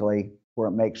strategically where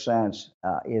it makes sense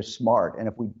is smart. And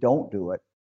if we don't do it,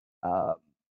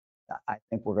 I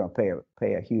think we're going to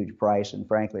pay a huge price, and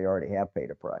frankly, already have paid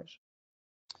a price.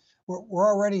 We're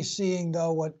already seeing,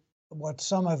 though, what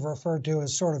some have referred to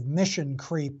as sort of mission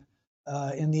creep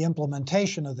in the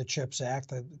implementation of the CHIPS Act.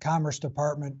 The Commerce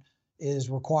Department is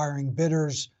requiring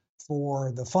bidders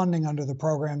for the funding under the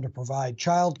program to provide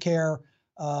child care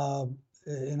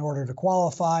in order to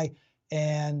qualify.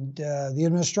 And the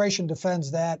administration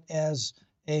defends that as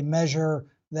a measure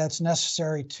that's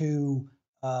necessary to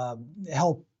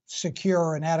help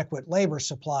secure an adequate labor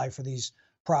supply for these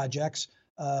projects.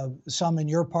 Some in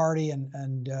your party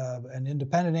and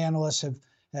independent analysts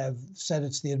have said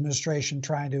it's the administration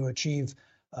trying to achieve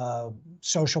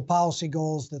social policy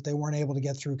goals that they weren't able to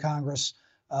get through Congress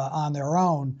on their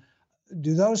own.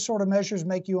 Do those sort of measures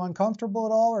make you uncomfortable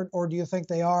at all, or do you think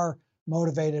they are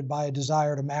motivated by a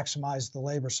desire to maximize the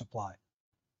labor supply?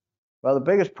 Well, the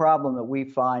biggest problem that we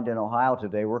find in Ohio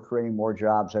today, we're creating more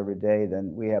jobs every day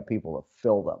than we have people to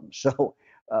fill them. So,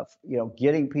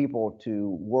 getting people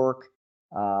to work,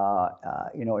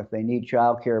 if they need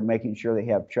childcare, making sure they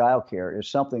have childcare is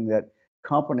something that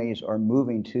companies are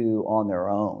moving to on their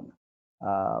own.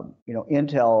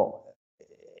 Intel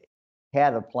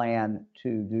had a plan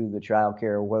to do the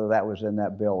childcare, whether that was in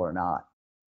that bill or not.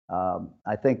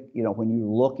 I think, when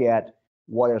you look at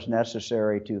what is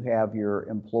necessary to have your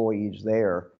employees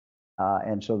there,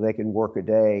 and so they can work a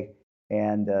day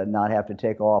and not have to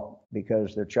take off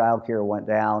because their child care went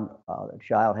down, the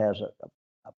child has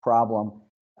a problem,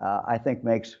 I think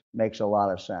makes a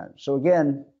lot of sense. So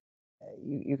again,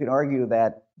 you can argue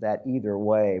that either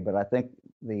way, but I think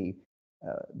the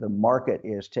market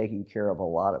is taking care of a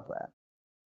lot of that.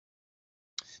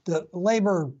 The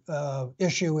labor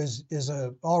issue is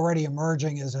already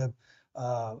emerging as a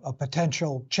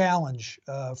potential challenge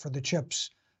for the CHIPS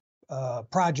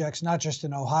projects, not just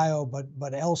in Ohio,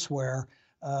 but elsewhere.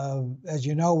 As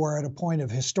you know, we're at a point of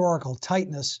historical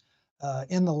tightness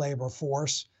in the labor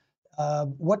force.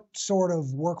 What sort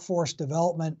of workforce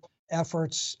development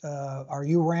efforts are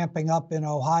you ramping up in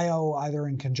Ohio, either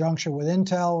in conjunction with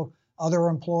Intel, other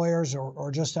employers,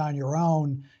 or just on your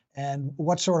own? And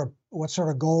what sort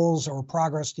of goals or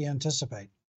progress do you anticipate?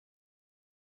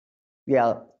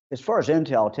 Yeah, as far as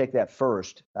Intel, I'll take that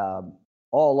first.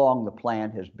 All along, the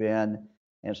plan has been,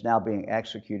 and it's now being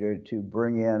executed, to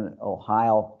bring in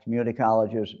Ohio community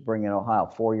colleges, bring in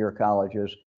Ohio four-year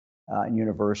colleges and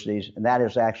universities, and that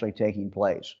is actually taking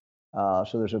place.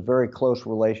 So there's a very close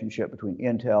relationship between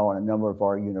Intel and a number of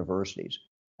our universities.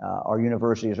 Our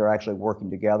universities are actually working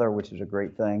together, which is a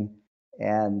great thing.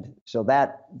 And so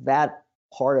that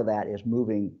part of that is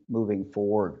moving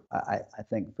forward, I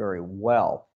think, very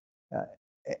well.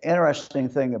 Interesting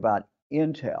thing about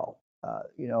Intel,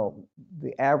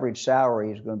 the average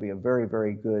salary is going to be a very,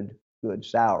 very good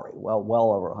salary,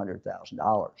 well over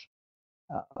 $100,000.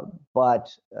 But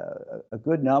a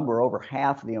good number, over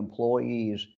half of the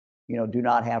employees, do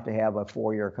not have to have a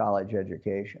 4-year college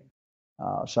education.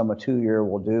 Some a 2-year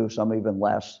will do, some even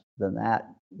less than that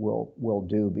will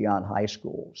do beyond high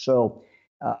school. So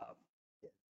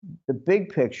the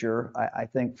big picture, I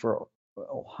think, for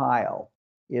Ohio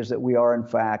is that we are in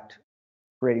fact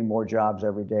creating more jobs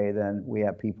every day than we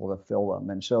have people to fill them.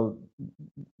 And so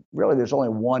really there's only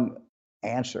one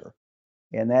answer,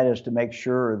 and that is to make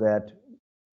sure that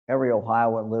every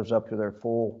Ohioan lives up to their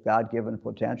full God-given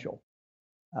potential,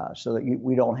 so that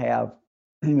we don't have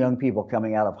young people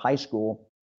coming out of high school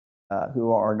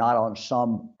who are not on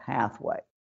some pathway.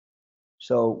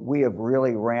 So we have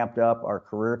really ramped up our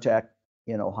career tech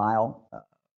in Ohio,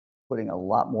 putting a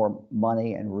lot more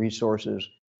money and resources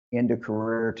into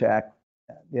career tech.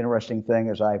 The interesting thing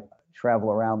is I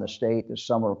travel around the state this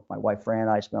summer. My wife Fran and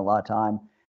I spent a lot of time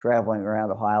traveling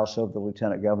around Ohio, so did the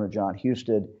Lieutenant Governor John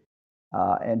Husted,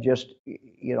 and just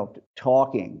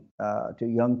talking to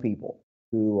young people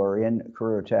who are in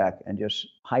career tech and just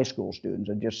high school students,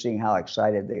 and just seeing how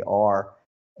excited they are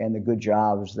and the good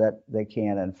jobs that they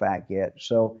can in fact get.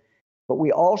 So, but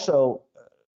we also,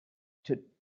 to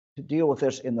deal with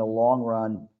this in the long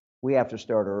run, we have to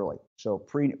start early. So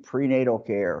prenatal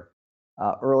care,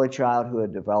 early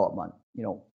childhood development,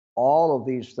 all of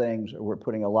these things we're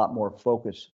putting a lot more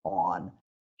focus on,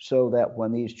 so that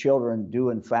when these children do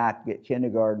in fact get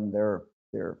kindergarten, they're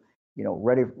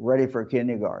ready for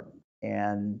kindergarten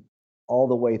and all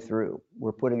the way through.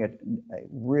 We're putting a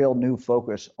real new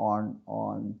focus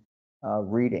on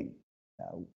reading.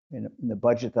 In the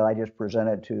budget that I just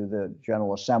presented to the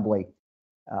General Assembly,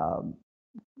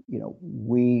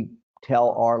 we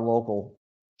tell our local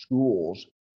schools,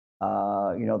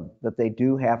 that they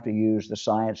do have to use the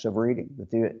science of reading,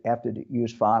 that they have to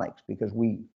use phonics, because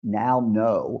we now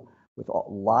know with a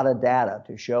lot of data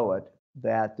to show it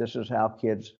that this is how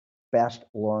kids best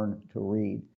learn to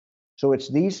read. So it's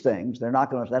these things. That's not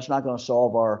going to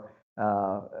solve our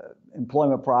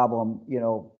employment problem,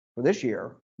 for this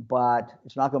year, but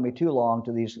it's not going to be too long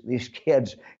to these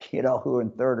kids, who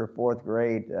in 3rd or 4th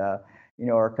grade,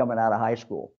 are coming out of high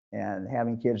school, and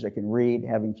having kids that can read,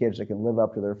 having kids that can live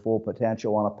up to their full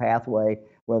potential on a pathway,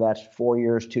 whether that's 4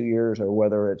 years, 2 years, or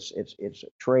whether it's a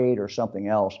trade or something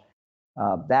else.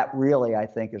 That really, I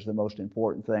think, is the most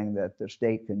important thing that the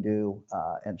state can do,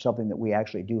 and something that we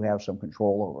actually do have some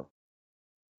control over.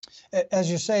 As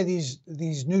you say,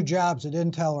 these new jobs at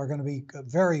Intel are going to be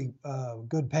very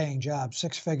good paying jobs,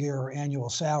 6-figure annual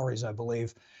salaries, I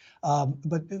believe.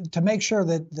 But to make sure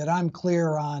that I'm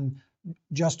clear on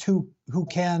just who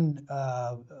can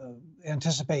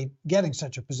anticipate getting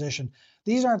such a position,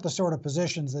 these aren't the sort of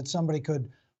positions that somebody could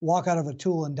walk out of a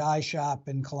tool and die shop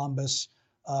in Columbus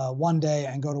one day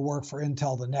and go to work for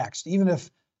Intel the next. Even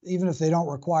if they don't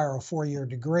require a 4-year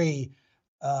degree,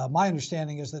 my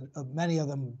understanding is that many of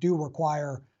them do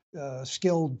require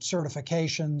skilled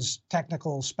certifications,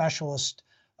 technical specialist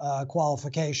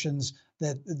qualifications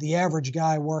that the average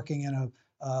guy working in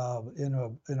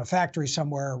a factory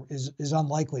somewhere is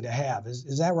unlikely to have.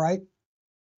 Is that right?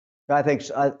 I think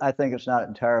it's not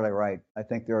entirely right. I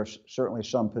think there are certainly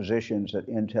some positions at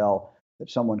Intel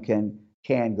that someone can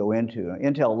go into.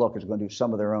 Intel, look, is going to do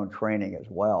some of their own training as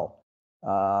well.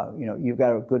 You've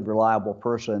got a good, reliable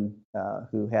person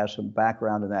who has some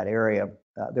background in that area.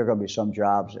 There are going to be some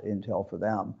jobs at Intel for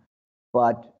them.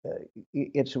 But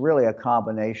it's really a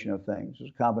combination of things.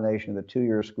 It's a combination of the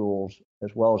 2-year schools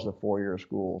as well as the 4-year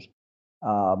schools.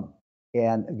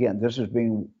 And again, this is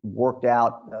being worked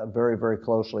out very, very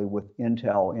closely with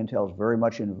Intel. Intel is very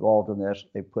much involved in this.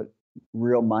 They put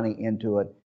real money into it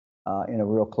in a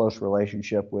real close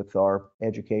relationship with our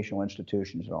educational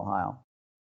institutions in Ohio.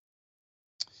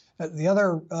 The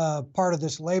other part of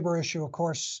this labor issue, of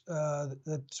course,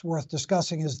 that's worth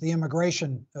discussing is the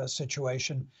immigration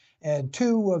situation. And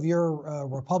 2 of your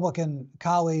Republican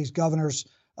colleagues, governors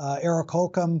Eric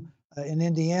Holcomb in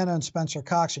Indiana and Spencer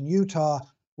Cox in Utah,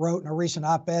 wrote in a recent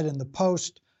op-ed in the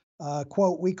Post,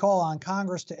 quote, "We call on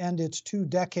Congress to end its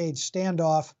 2-decade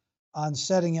standoff on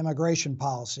setting immigration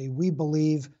policy. We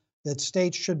believe that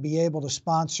states should be able to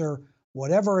sponsor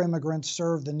whatever immigrants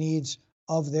serve the needs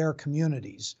of their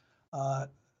communities."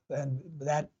 And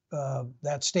that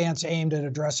stance aimed at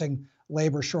addressing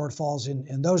labor shortfalls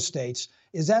in those states.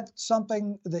 Is that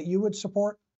something that you would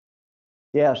support?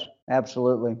 Yes,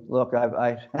 absolutely. Look, as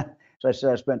I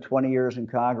said, I spent 20 years in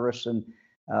Congress, and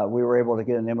we were able to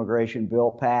get an immigration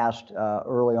bill passed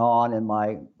early on in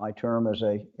my term as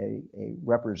a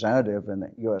representative in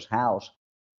the U.S. House.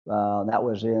 That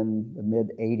was in the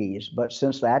mid 80s. But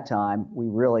since that time, we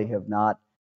really have not.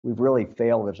 We've really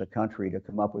failed as a country to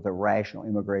come up with a rational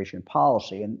immigration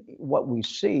policy. And what we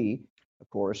see, of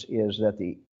course, is that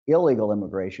the illegal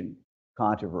immigration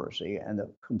controversy and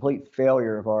the complete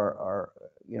failure of our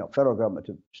federal government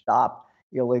to stop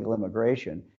illegal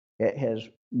immigration, it has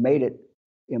made it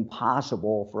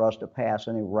impossible for us to pass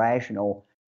any rational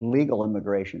legal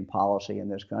immigration policy in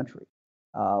this country.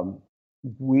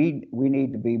 We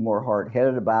need to be more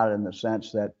hard-headed about it in the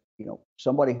sense that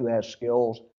somebody who has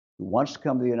skills, who wants to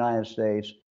come to the United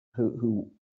States, who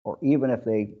or even if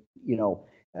they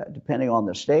depending on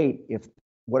the state, if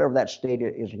whatever that state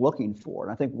is looking for.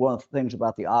 And I think one of the things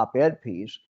about the op-ed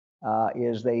piece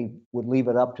is they would leave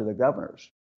it up to the governors.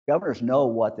 Governors know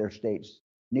what their states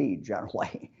need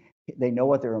generally. They know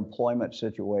what their employment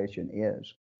situation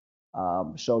is.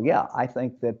 So yeah, I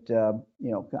think that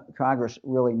Congress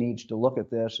really needs to look at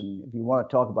this. And if you want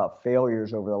to talk about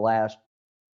failures over the last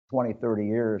 20, 30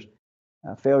 years,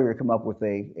 failure to come up with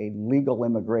a legal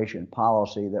immigration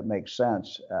policy that makes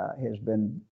sense has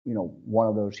been one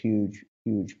of those huge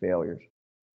failures.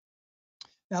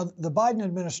 Now, the Biden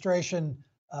administration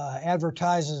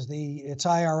advertises its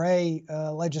IRA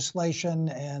legislation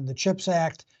and the CHIPS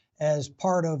Act as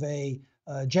part of a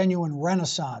genuine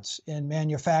renaissance in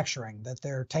manufacturing that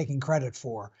they're taking credit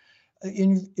for.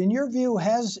 In your view,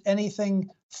 has anything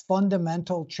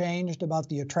fundamental changed about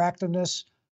the attractiveness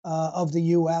of the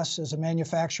U.S. as a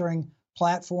manufacturing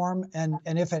platform? And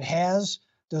if it has,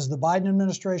 does the Biden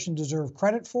administration deserve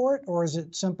credit for it, or is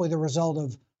it simply the result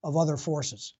of other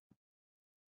forces?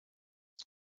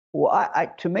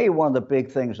 Well, to me, one of the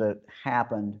big things that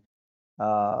happened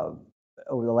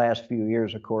over the last few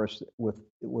years, of course,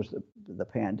 was the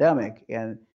pandemic.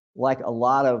 And like a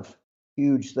lot of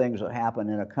huge things that happen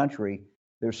in a country,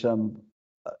 there's some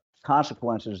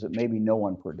consequences that maybe no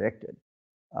one predicted.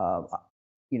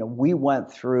 We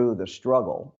went through the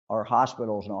struggle. Our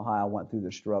hospitals in Ohio went through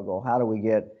the struggle. How do we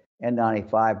get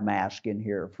N95 masks in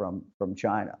here from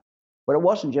China? But it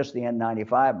wasn't just the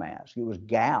N95 mask. It was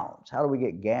gowns. How do we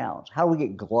get gowns? How do we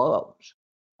get gloves?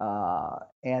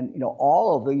 And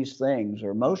all of these things,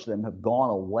 or most of them, have gone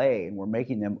away, and we're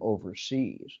making them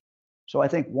overseas. So I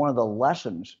think one of the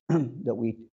lessons that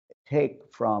we take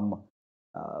from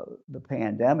the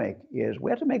pandemic is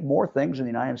we have to make more things in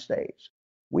the United States.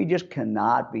 We just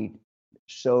cannot be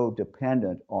so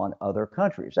dependent on other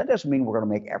countries. That doesn't mean we're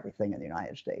going to make everything in the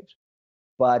United States.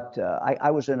 But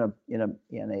I was in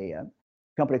a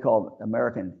company called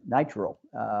American Nitrile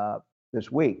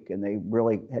this week, and they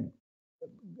really had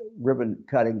ribbon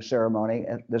cutting ceremony.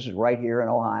 This is right here in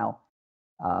Ohio,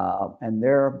 and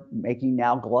they're making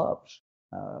now gloves.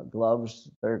 Gloves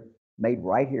they're made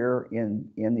right here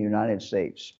in the United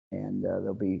States, and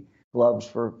there'll be gloves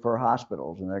for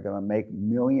hospitals, and they're going to make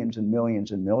millions and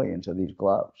millions and millions of these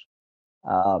gloves.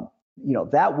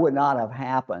 That would not have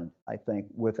happened, I think,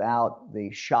 without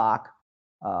the shock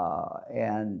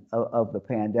and of the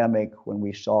pandemic, when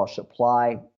we saw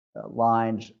supply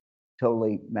lines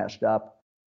totally messed up,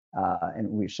 and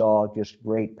we saw just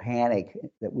great panic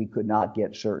that we could not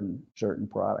get certain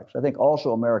products. I think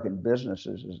also American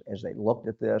businesses, as they looked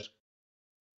at this,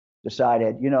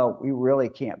 decided, we really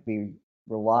can't be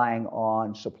relying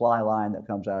on supply line that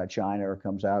comes out of China or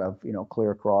comes out of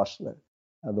clear across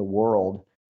the world,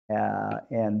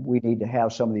 and we need to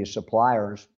have some of these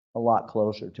suppliers a lot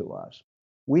closer to us.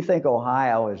 We think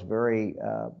Ohio is very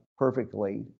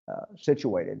perfectly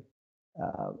situated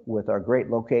with our great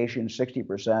location.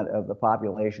 60% of the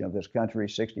population of this country,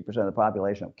 60% of the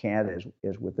population of Canada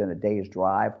is within a day's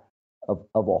drive of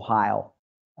Ohio.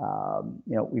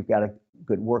 We've got a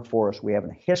good workforce. We have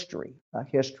a history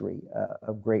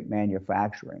of great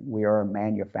manufacturing. We are a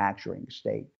manufacturing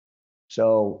state.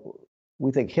 So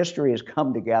we think history has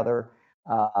come together,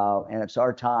 and it's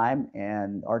our time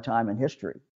in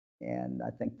history. And I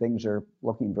think things are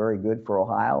looking very good for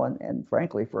Ohio and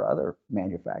frankly, for other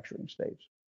manufacturing states.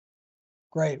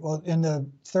 Great. Well, in the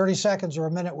 30 seconds or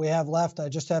a minute we have left, I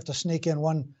just have to sneak in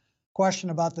one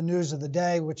question about the news of the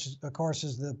day, which, of course,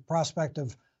 is the prospect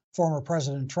of former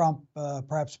President Trump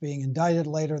perhaps being indicted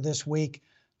later this week.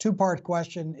 Two-part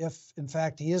question. If, in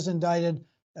fact, he is indicted,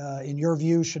 in your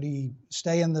view, should he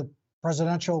stay in the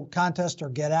presidential contest or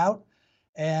get out?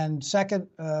 And second,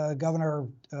 Governor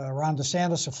Ron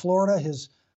DeSantis of Florida, his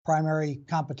primary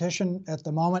competition at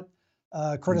the moment,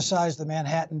 criticized the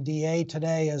Manhattan DA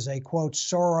today as a, quote,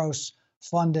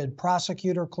 Soros-funded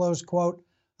prosecutor, close quote.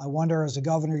 I wonder, as a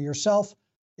governor yourself,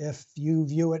 if you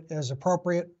view it as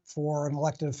appropriate for an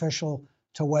elected official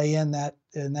to weigh in that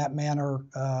manner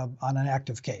on an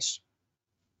active case.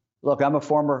 Look, I'm a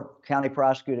former county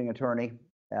prosecuting attorney.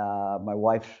 My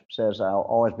wife says I'll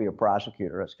always be a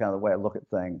prosecutor. That's kind of the way I look at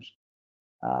things.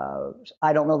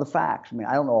 I don't know the facts. I mean,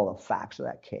 I don't know all the facts of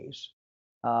that case.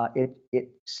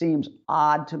 It seems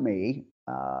odd to me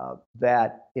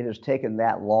that it has taken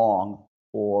that long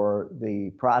for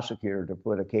the prosecutor to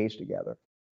put a case together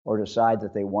or decide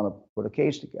that they want to put a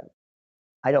case together.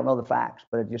 I don't know the facts,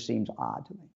 but it just seems odd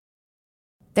to me.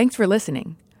 Thanks for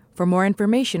listening. For more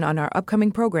information on our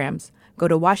upcoming programs, go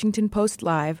to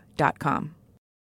WashingtonPostLive.com.